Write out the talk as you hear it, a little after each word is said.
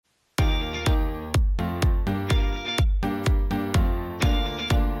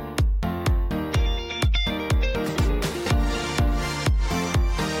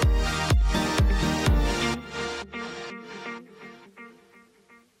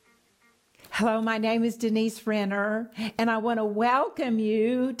Hello, my name is Denise Renner, and I want to welcome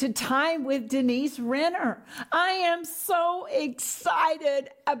you to Time with Denise Renner. I am so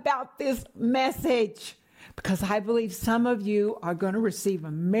excited about this message because I believe some of you are going to receive a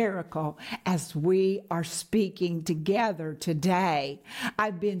miracle as we are speaking together today.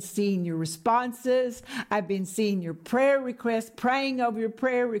 I've been seeing your responses. I've been seeing your prayer requests, praying over your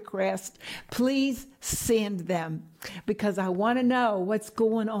prayer requests. Please send them because I want to know what's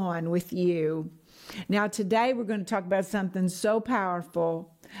going on with you. Now, today we're going to talk about something so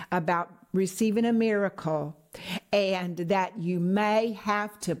powerful about receiving a miracle, and that you may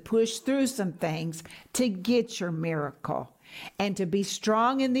have to push through some things to get your miracle. And to be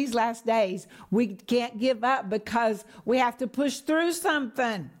strong in these last days, we can't give up because we have to push through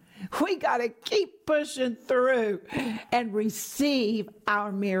something. We got to keep pushing through and receive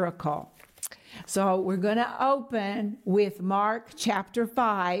our miracle. So we're going to open with Mark chapter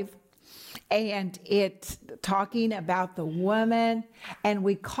 5. And it's talking about the woman, and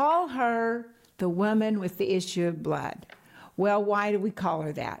we call her the woman with the issue of blood. Well, why do we call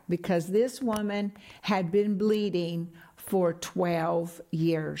her that? Because this woman had been bleeding for 12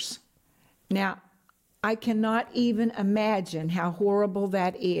 years. Now, I cannot even imagine how horrible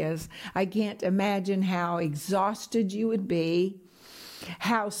that is. I can't imagine how exhausted you would be,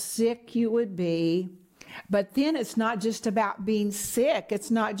 how sick you would be. But then it's not just about being sick.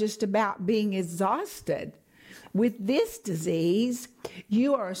 It's not just about being exhausted. With this disease,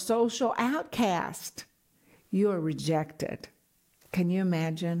 you are a social outcast. You are rejected. Can you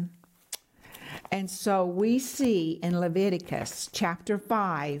imagine? And so we see in Leviticus chapter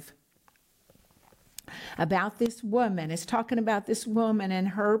 5 about this woman. It's talking about this woman and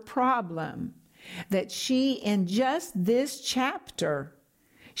her problem, that she, in just this chapter,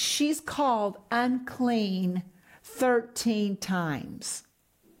 she's called unclean 13 times.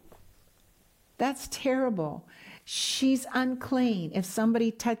 That's terrible. She's unclean. If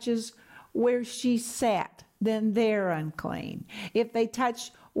somebody touches where she sat, then they're unclean. If they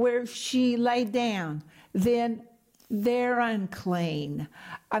touch where she lay down, then they're unclean.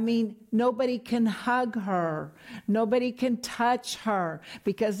 I mean, nobody can hug her. Nobody can touch her,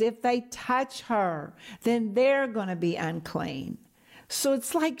 because if they touch her, then they're going to be unclean. So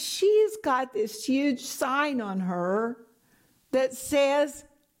it's like she's got this huge sign on her that says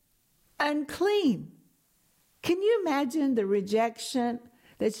unclean. Can you imagine the rejection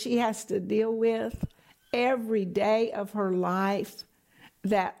that she has to deal with every day of her life?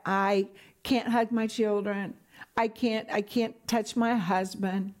 That I can't hug my children. I can't touch my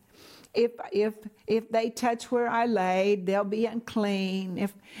husband. If they touch where I laid, they'll be unclean.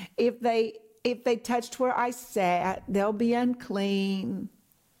 If they touched where I sat, they'll be unclean.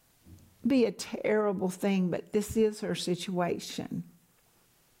 Be a terrible thing, but this is her situation.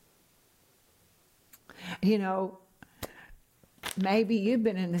 You know, maybe you've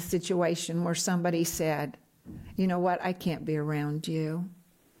been in a situation where somebody said, you know what, I can't be around you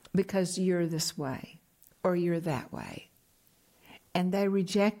because you're this way or you're that way. And they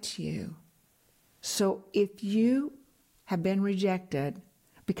reject you. So if you have been rejected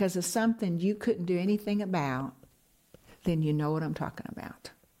because of something you couldn't do anything about, then you know what I'm talking about.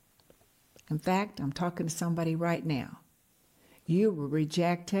 In fact, I'm talking to somebody right now. You were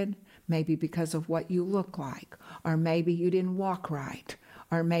rejected maybe because of what you look like, or maybe you didn't walk right,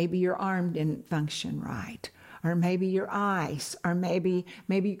 or maybe your arm didn't function right, or maybe your eyes, or maybe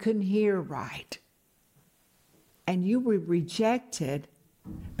you couldn't hear right. And you were rejected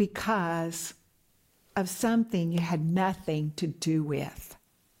because of something you had nothing to do with.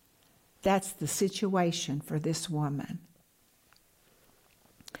 That's the situation for this woman.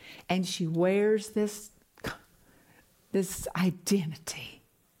 And she wears this identity.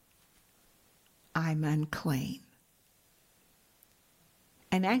 I'm unclean.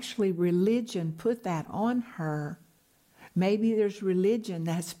 And actually religion put that on her. Maybe there's religion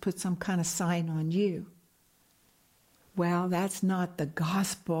that's put some kind of sign on you. Well, that's not the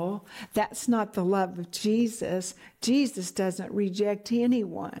gospel. That's not the love of Jesus. Jesus doesn't reject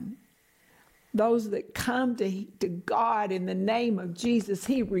anyone. Those that come to God in the name of Jesus,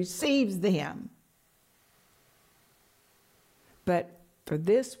 He receives them. But for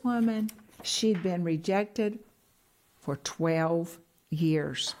this woman, she'd been rejected for 12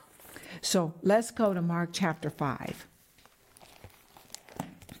 years. So let's go to Mark chapter 5.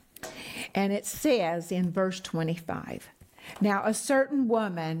 And it says in verse 25, now a certain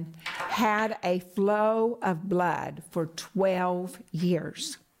woman had a flow of blood for 12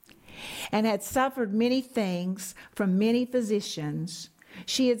 years and had suffered many things from many physicians.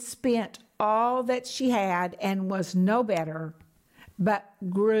 She had spent all that she had and was no better, but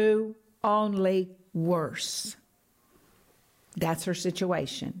grew only worse. That's her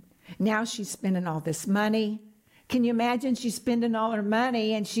situation. Now she's spending all this money. Can you imagine she's spending all her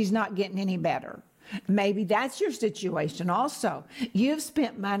money and she's not getting any better? Maybe that's your situation also. You've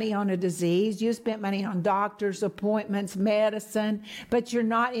spent money on a disease. You've spent money on doctors' appointments, medicine, but you're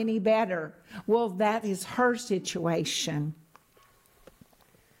not any better. Well, that is her situation.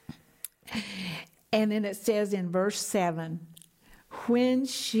 And then it says in verse 7, when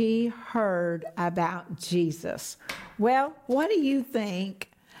she heard about Jesus. Well, what do you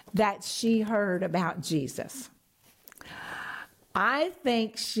think that she heard about Jesus? I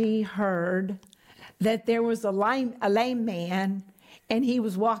think she heard that there was a lame man and he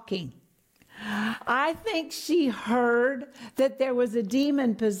was walking. I think she heard that there was a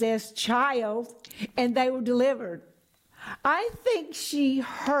demon-possessed child and they were delivered. I think she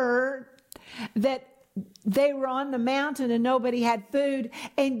heard that they were on the mountain and nobody had food,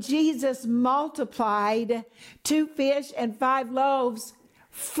 and Jesus multiplied 2 fish and 5 loaves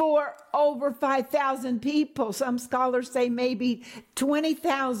for over 5,000 people. Some scholars say maybe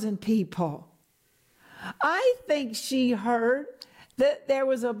 20,000 people. I think she heard that there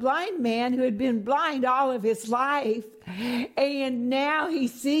was a blind man who had been blind all of his life, and now he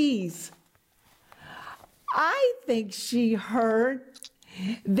sees. I think she heard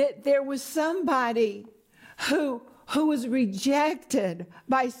that there was somebody who was rejected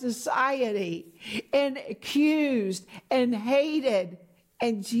by society and accused and hated,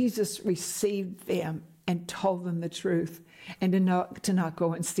 and Jesus received them and told them the truth and to not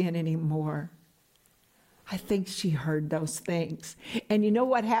go and sin anymore. I think she heard those things. And you know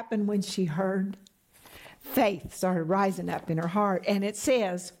what happened when she heard? Faith started rising up in her heart. And it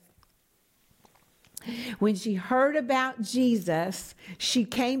says, when she heard about Jesus, she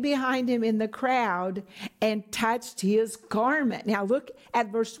came behind him in the crowd and touched his garment. Now look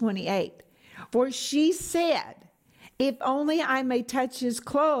at verse 28. For she said, if only I may touch his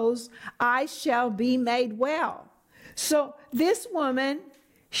clothes, I shall be made well. So this woman,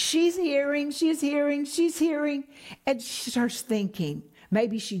 she's hearing, and she starts thinking.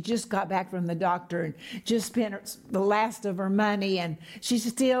 Maybe she just got back from the doctor and just spent the last of her money, and she's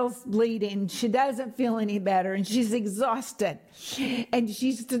still bleeding. She doesn't feel any better, and she's exhausted. And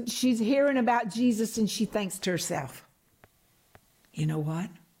she's hearing about Jesus, and she thinks to herself, you know what?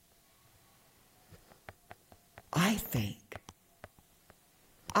 I think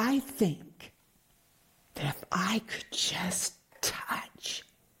that if I could just touch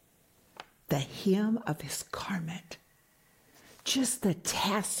the hem of his garment, just the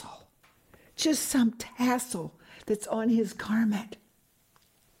tassel, just some tassel that's on his garment,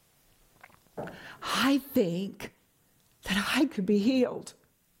 I think that I could be healed.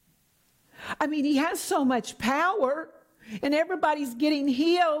 I mean, he has so much power, and everybody's getting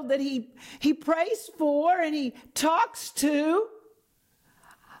healed that he prays for and he talks to.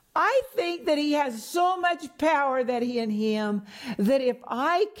 I think that he has so much power that in him that if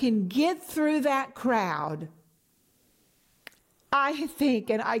I can get through that crowd, I think,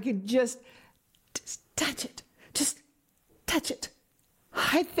 and I could just touch it. Just touch it.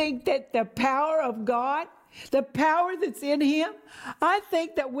 I think that the power of God, the power that's in him, I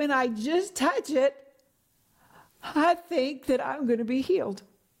think that when I just touch it, I think that I'm going to be healed.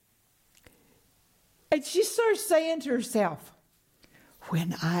 And she starts saying to herself,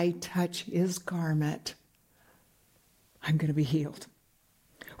 when I touch his garment, I'm going to be healed.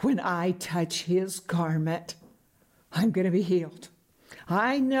 When I touch his garment, I'm going to be healed.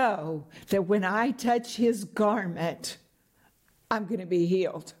 I know that when I touch his garment, I'm going to be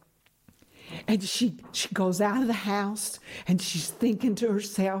healed. And she goes out of the house and she's thinking to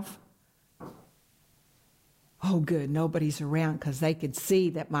herself, oh, good, nobody's around, because they could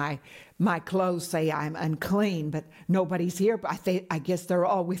see that my clothes say I'm unclean, but nobody's here. But I guess they're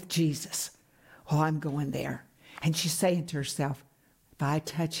all with Jesus. Oh, I'm going there. And she's saying to herself, if I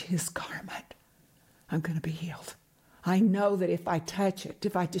touch his garment, I'm going to be healed. I know that if I touch it,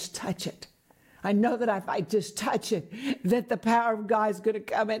 if I just touch it, I know that if I just touch it, that the power of God is going to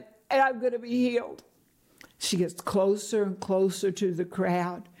come in and I'm going to be healed. She gets closer and closer to the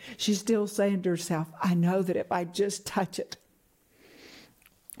crowd. She's still saying to herself, I know that if I just touch it,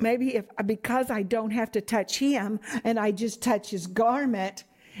 maybe because I don't have to touch him and I just touch his garment,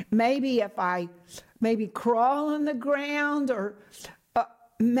 maybe if I crawl on the ground or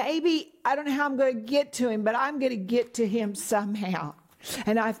maybe, I don't know how I'm going to get to him, but I'm going to get to him somehow.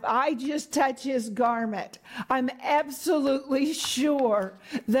 And if I just touch his garment, I'm absolutely sure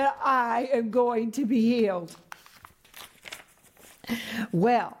that I am going to be healed.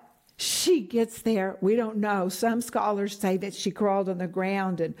 Well, She gets there. We don't know. Some scholars say that she crawled on the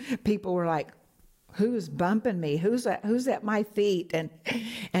ground, and people were like, who's bumping me? Who's at my feet? And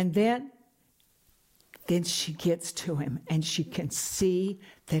then she gets to him, and she can see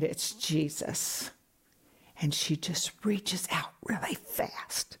that it's Jesus. And she just reaches out really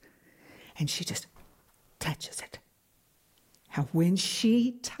fast, and she just touches it. And when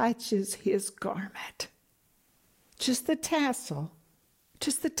she touches his garment, just the tassel,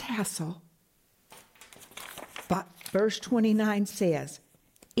 but verse 29 says,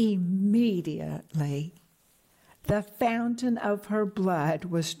 immediately the fountain of her blood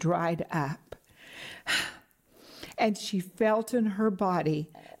was dried up, and she felt in her body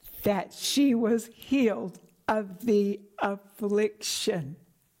that she was healed of the affliction.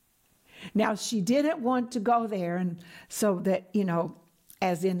 Now, she didn't want to go there, and so that,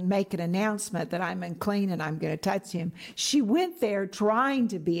 as in make an announcement that I'm unclean and I'm going to touch him. She went there trying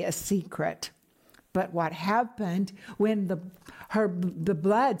to be a secret. But what happened when the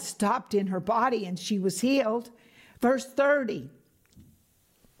blood stopped in her body and she was healed? Verse 30.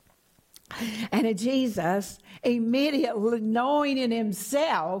 And Jesus, immediately knowing in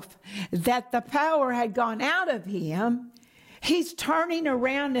himself that the power had gone out of him, he's turning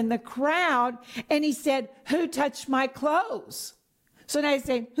around in the crowd and he said, who touched my clothes? So now he's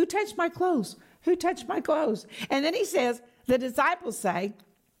saying, who touched my clothes? Who touched my clothes? And then he says, the disciples say,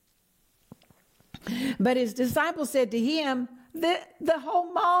 but his disciples said to him, the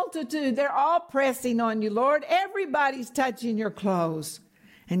whole multitude, they're all pressing on you, Lord. Everybody's touching your clothes.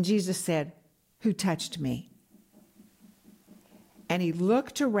 And Jesus said, who touched me? And he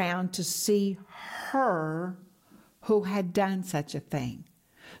looked around to see her who had done such a thing.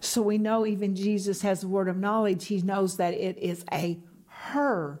 So we know even Jesus has a word of knowledge. He knows that it is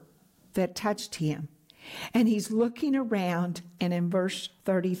her that touched him. And he's looking around, and in verse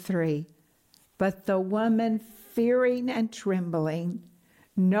 33, but the woman, fearing and trembling,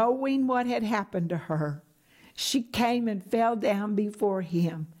 knowing what had happened to her, she came and fell down before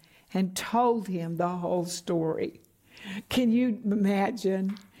him and told him the whole story. Can you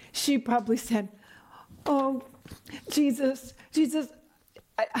imagine? She probably said, oh, Jesus,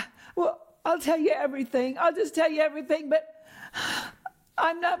 I'll tell you everything. I'll just tell you everything, but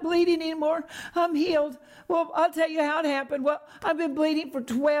I'm not bleeding anymore. I'm healed. Well, I'll tell you how it happened. Well, I've been bleeding for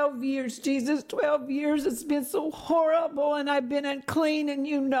 12 years, Jesus. 12 years. It's been so horrible, and I've been unclean, and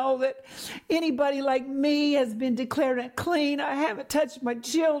you know that anybody like me has been declared unclean. I haven't touched my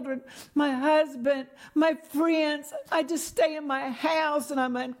children, my husband, my friends. I just stay in my house, and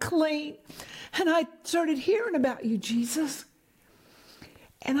I'm unclean. And I started hearing about you, Jesus.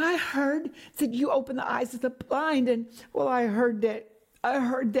 And I heard that you opened the eyes of the blind, and well, I heard that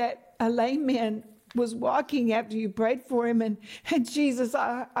a lame man was walking after you prayed for him, and Jesus,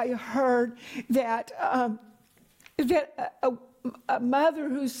 I heard that a mother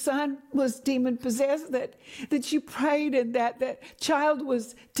whose son was demon possessed, that you prayed, and that child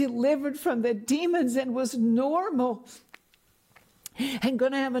was delivered from the demons and was normal and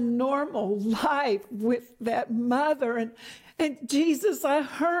going to have a normal life with that mother. And Jesus, I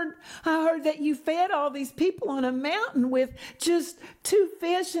heard that you fed all these people on a mountain with just 2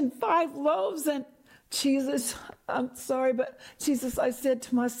 fish and 5 loaves. And Jesus, I'm sorry, but Jesus, I said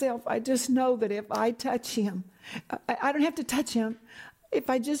to myself, I just know that if I touch him, I don't have to touch him. If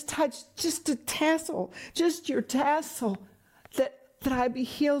I just touch just a tassel, just your tassel, that I'd be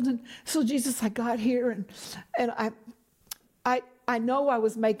healed. And so Jesus, I got here, and I know I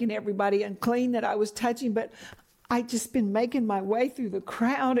was making everybody unclean that I was touching, but I just been making my way through the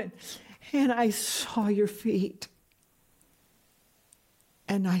crowd, and I saw your feet,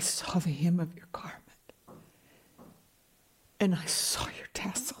 and I saw the hem of your garment, and I saw your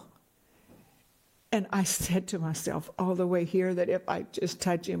tassel. And I said to myself all the way here that if I just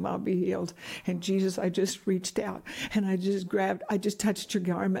touch him, I'll be healed. And Jesus, I just reached out and I just touched your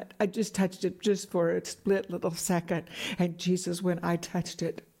garment. I just touched it just for a split little second. And Jesus, when I touched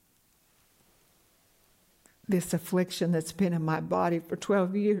it, this affliction that's been in my body for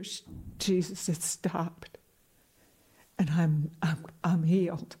 12 years, Jesus, it stopped. And I'm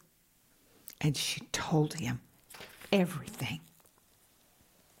healed. And she told him everything.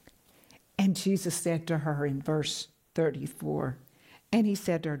 And Jesus said to her in verse 34, and he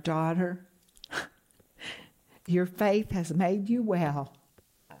said to her, daughter, your faith has made you well.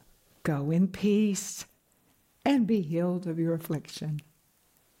 Go in peace and be healed of your affliction.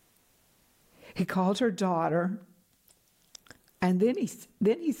 He called her daughter, and then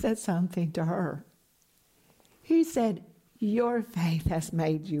he said something to her. He said, your faith has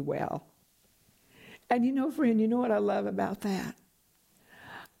made you well. And friend, you know what I love about that?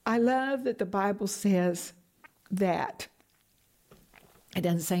 I love that the Bible says that. It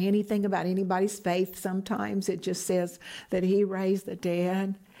doesn't say anything about anybody's faith sometimes. It just says that he raised the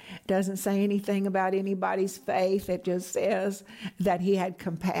dead. It doesn't say anything about anybody's faith. It just says that he had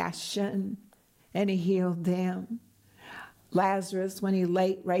compassion and he healed them. Lazarus, when he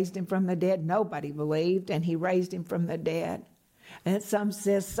raised him from the dead, nobody believed, and he raised him from the dead. And some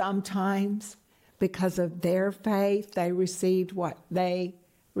says sometimes because of their faith, they received what they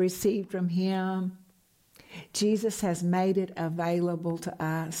received from him. Jesus has made it available to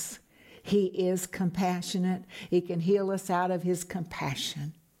us. He is compassionate. He can heal us out of his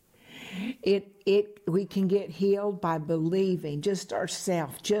compassion. We can get healed by believing, just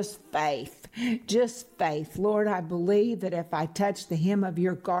ourselves, just faith. Just faith. Lord, I believe that if I touch the hem of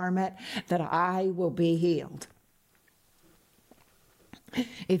your garment, that I will be healed.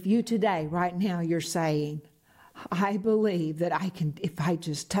 If you today, right now, you're saying, I believe that I can, if I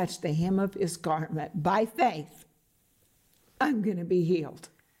just touch the hem of his garment by faith, I'm going to be healed.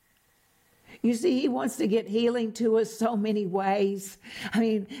 You see, he wants to get healing to us so many ways. I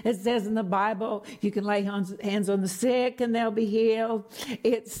mean, it says in the Bible, you can lay hands on the sick and they'll be healed.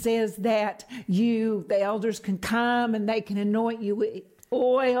 It says that the elders can come and they can anoint you with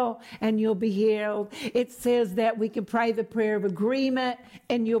oil and you'll be healed. It says that we can pray the prayer of agreement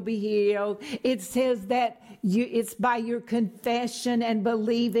and you'll be healed. It says that it's by your confession and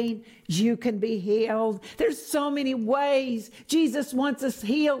believing you can be healed. There's so many ways. Jesus wants us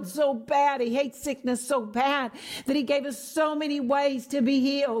healed so bad. He hates sickness so bad that he gave us so many ways to be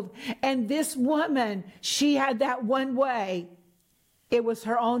healed. And this woman, she had that one way. It was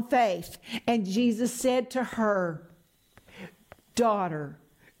her own faith. And Jesus said to her, daughter,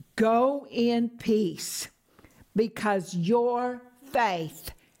 go in peace because your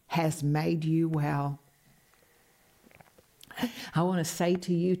faith has made you well. I want to say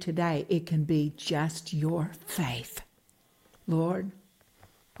to you today, it can be just your faith. Lord,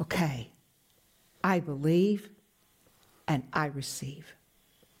 okay, I believe and I receive.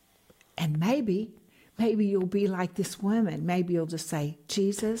 And maybe you'll be like this woman. Maybe you'll just say,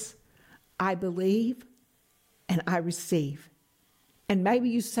 Jesus, I believe and I receive. And maybe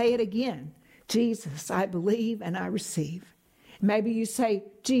you say it again. Jesus, I believe and I receive. Maybe you say,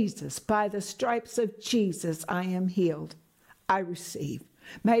 Jesus, by the stripes of Jesus, I am healed. I receive.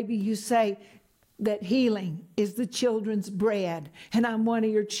 Maybe you say that healing is the children's bread and I'm one of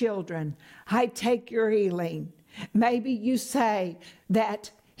your children. I take your healing. Maybe you say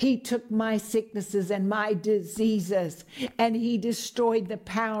that he took my sicknesses and my diseases and he destroyed the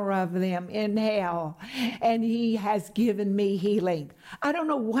power of them in hell and he has given me healing. I don't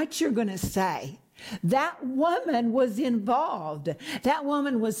know what you're going to say. That woman was involved. That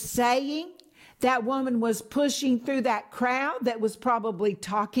woman was saying, that woman was pushing through that crowd that was probably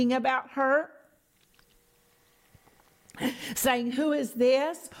talking about her, saying, who is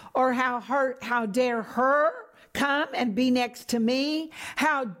this? Or how dare her come and be next to me?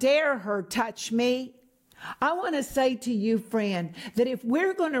 How dare her touch me? I want to say to you, friend, that if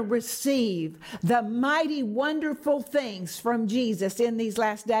we're going to receive the mighty, wonderful things from Jesus in these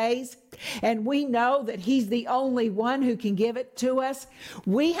last days, and we know that he's the only one who can give it to us,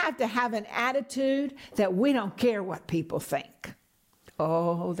 we have to have an attitude that we don't care what people think.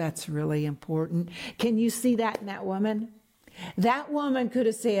 Oh, that's really important. Can you see that in that woman? That woman could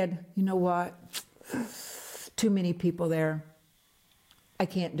have said, you know what? Too many people there. I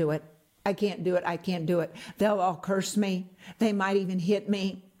can't do it. I can't do it. I can't do it. They'll all curse me. They might even hit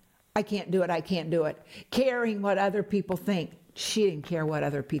me. I can't do it. I can't do it. Caring what other people think. She didn't care what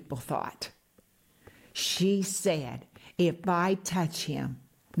other people thought. She said, if I touch him,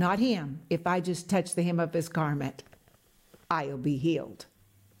 not him, if I just touch the hem of his garment, I'll be healed.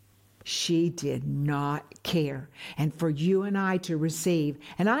 She did not care. And for you and I to receive,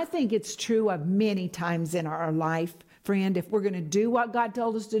 and I think it's true of many times in our life, friend, if we're going to do what God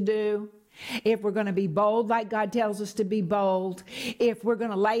told us to do, if we're going to be bold like God tells us to be bold, if we're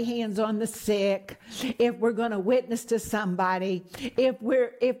going to lay hands on the sick, if we're going to witness to somebody, if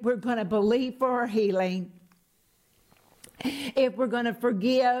we're going to believe for our healing, if we're going to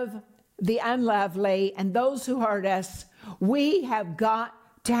forgive the unlovely and those who hurt us, we have got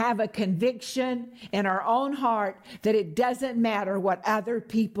to have a conviction in our own heart that it doesn't matter what other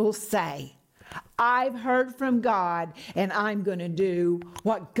people say. I've heard from God, and I'm going to do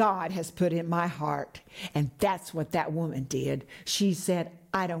what God has put in my heart. And that's what that woman did. She said,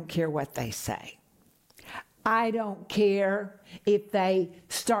 I don't care what they say. I don't care if they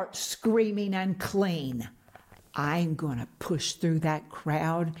start screaming unclean. I'm going to push through that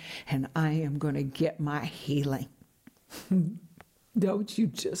crowd, and I am going to get my healing. Don't you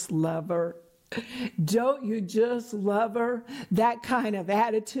just love her? Don't you just love her? That kind of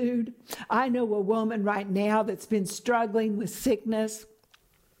attitude. I know a woman right now that's been struggling with sickness.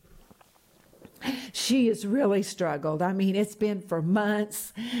 She has really struggled. I mean, it's been for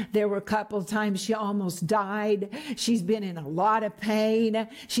months. There were a couple of times she almost died. She's been in a lot of pain.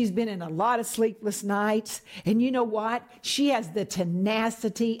 She's been in a lot of sleepless nights. And you know what? She has the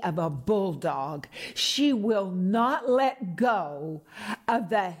tenacity of a bulldog. She will not let go of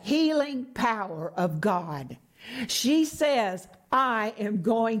the healing power of God. She says, I am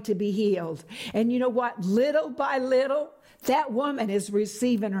going to be healed. And you know what? Little by little, that woman is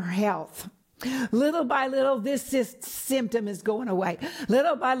receiving her health. Little by little, this symptom is going away.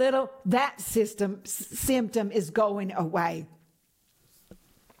 Little by little, that symptom is going away.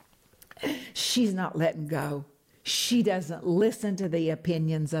 She's not letting go. She doesn't listen to the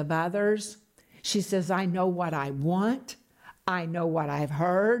opinions of others. She says, I know what I want. I know what I've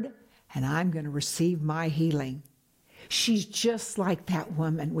heard, and I'm going to receive my healing. She's just like that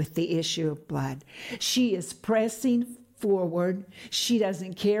woman with the issue of blood. She is pressing forward. She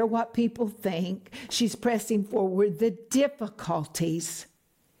doesn't care what people think. She's pressing forward the difficulties,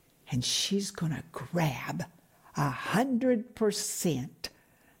 and she's going to grab 100%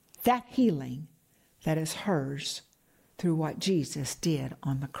 that healing that is hers through what Jesus did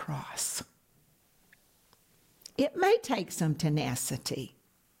on the cross. It may take some tenacity.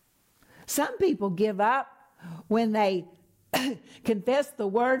 Some people give up when they confess the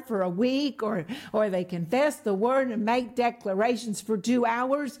word for a week, or they confess the word and make declarations for 2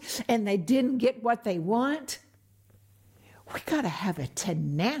 hours and they didn't get what they want. We got to have a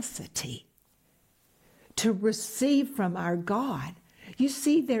tenacity to receive from our God. You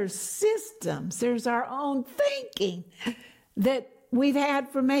see, there's systems, there's our own thinking that we've had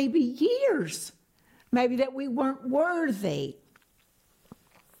for maybe years, maybe that we weren't worthy.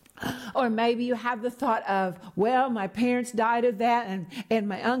 Or maybe you have the thought of, well, my parents died of that, and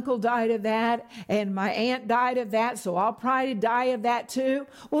my uncle died of that, and my aunt died of that, so I'll probably die of that too.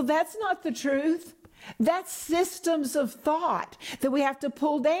 Well, that's not the truth. That's systems of thought that we have to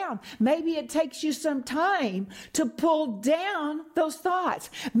pull down. Maybe it takes you some time to pull down those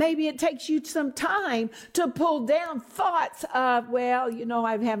thoughts. Maybe it takes you some time to pull down thoughts of, well, you know,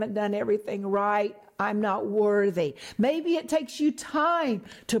 I haven't done everything right. I'm not worthy. Maybe it takes you time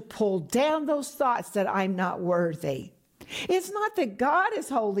to pull down those thoughts that I'm not worthy. It's not that God is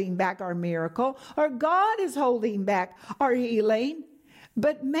holding back our miracle or God is holding back our healing,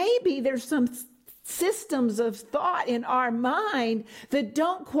 but maybe there's some systems of thought in our mind that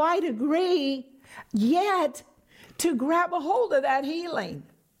don't quite agree yet to grab a hold of that healing.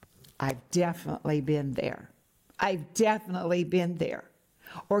 I've definitely been there. I've definitely been there.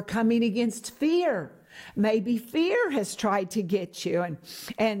 Or coming against fear. Maybe fear has tried to get you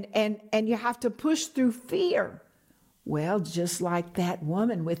and you have to push through fear. Well, just like that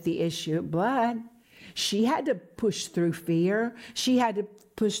woman with the issue of blood, she had to push through fear. She had to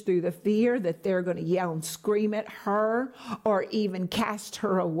push through the fear that they're going to yell and scream at her or even cast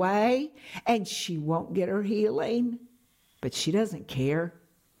her away, and she won't get her healing. But she doesn't care.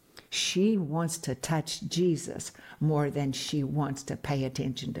 She wants to touch Jesus more than she wants to pay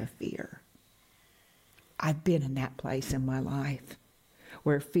attention to fear. I've been in that place in my life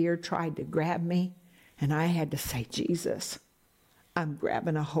where fear tried to grab me, and I had to say, Jesus, I'm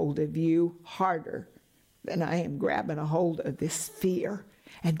grabbing a hold of you harder than I am grabbing a hold of this fear.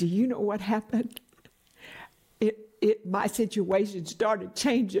 And do you know what happened? My situation started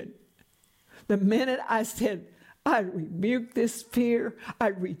changing. The minute I said, I rebuke this fear. I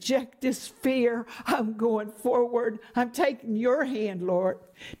reject this fear. I'm going forward. I'm taking your hand, Lord.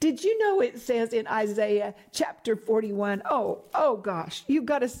 Did you know it says in Isaiah chapter 41? Oh gosh, you've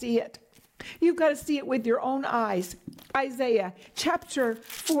got to see it. You've got to see it with your own eyes. Isaiah chapter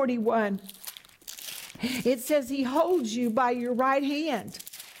 41. It says he holds you by your right hand.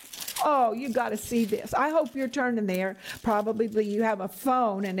 Oh, you got to see this. I hope you're turning there. Probably you have a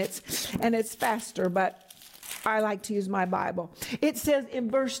phone and it's faster, but I like to use my Bible. It says in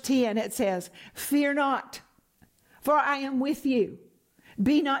verse 10, it says, fear not, for I am with you.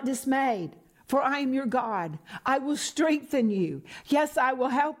 Be not dismayed, for I am your God. I will strengthen you. Yes, I will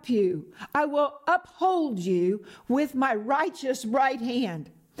help you. I will uphold you with my righteous right hand.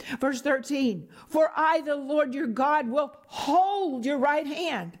 Verse 13, for I, the Lord your God, will hold your right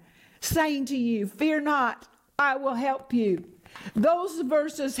hand, saying to you, fear not, I will help you. Those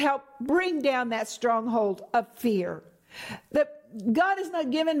verses help bring down that stronghold of fear. God has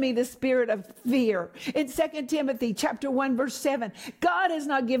not given me the spirit of fear. In 2 Timothy chapter 1, verse 7, God has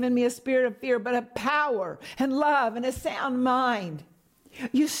not given me a spirit of fear, but of power and love and a sound mind.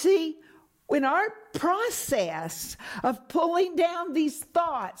 You see, in our process of pulling down these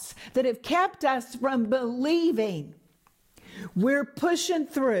thoughts that have kept us from believing, we're pushing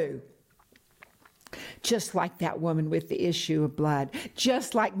through. Just like that woman with the issue of blood.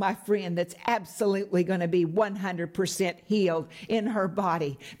 Just like my friend that's absolutely going to be 100% healed in her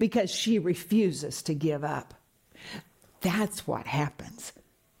body because she refuses to give up. That's what happens.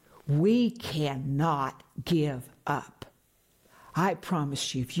 We cannot give up. I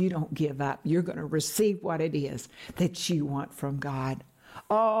promise you, if you don't give up, you're going to receive what it is that you want from God.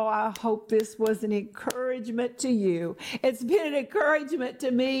 Oh, I hope this was an encouragement to you. It's been an encouragement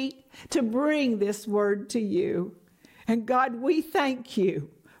to me to bring this word to you. And God, we thank you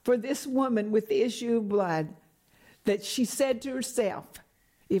for this woman with the issue of blood, that she said to herself,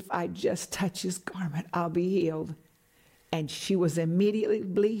 if I just touch his garment, I'll be healed. And she was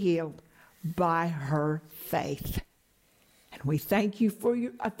immediately healed by her faith. And we thank you for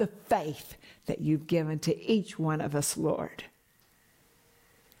the faith that you've given to each one of us, Lord.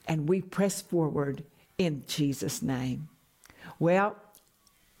 And we press forward in Jesus' name. Well,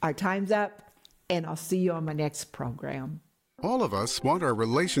 our time's up, and I'll see you on my next program. All of us want our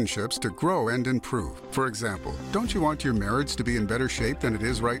relationships to grow and improve. For example, don't you want your marriage to be in better shape than it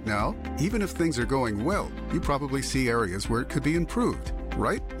is right now? Even if things are going well, you probably see areas where it could be improved.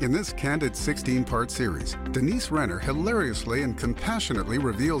 Right? In this candid 16-part series, Denise Renner hilariously and compassionately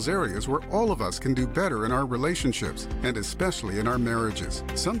reveals areas where all of us can do better in our relationships, and especially in our marriages.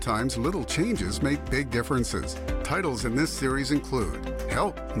 Sometimes little changes make big differences. Titles in this series include,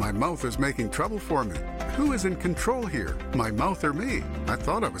 Help, My Mouth is Making Trouble for Me. Who is in control here, my mouth or me? I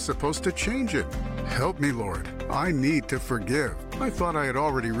thought I was supposed to change it. Help me, Lord. I need to forgive. I thought I had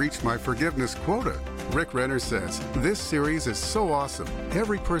already reached my forgiveness quota. Rick Renner says, this series is so awesome.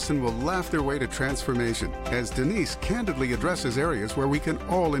 Every person will laugh their way to transformation as Denise candidly addresses areas where we can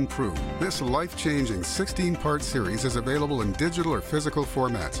all improve. This life-changing 16-part series is available in digital or physical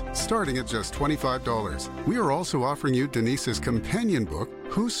formats, starting at just $25. We are also offering you Denise's companion book,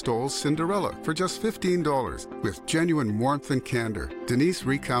 Who Stole Cinderella, for just $15, with genuine warmth and candor. Denise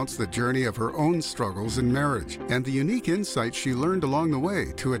recounts the journey of her own struggles in marriage and the unique insights she learned along the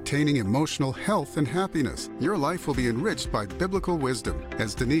way to attaining emotional health and happiness. Your life will be enriched by biblical wisdom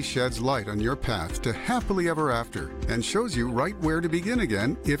as Denise sheds light on your path to happily ever after and shows you right where to begin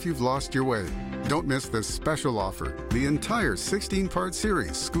again if you've lost your way. Don't miss this special offer, the entire 16-part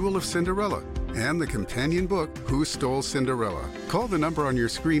series, School of Cinderella, and the companion book, Who Stole Cinderella. Call the number on your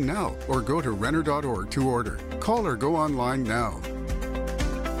screen now or go to Renner.org to order. Call or go online now.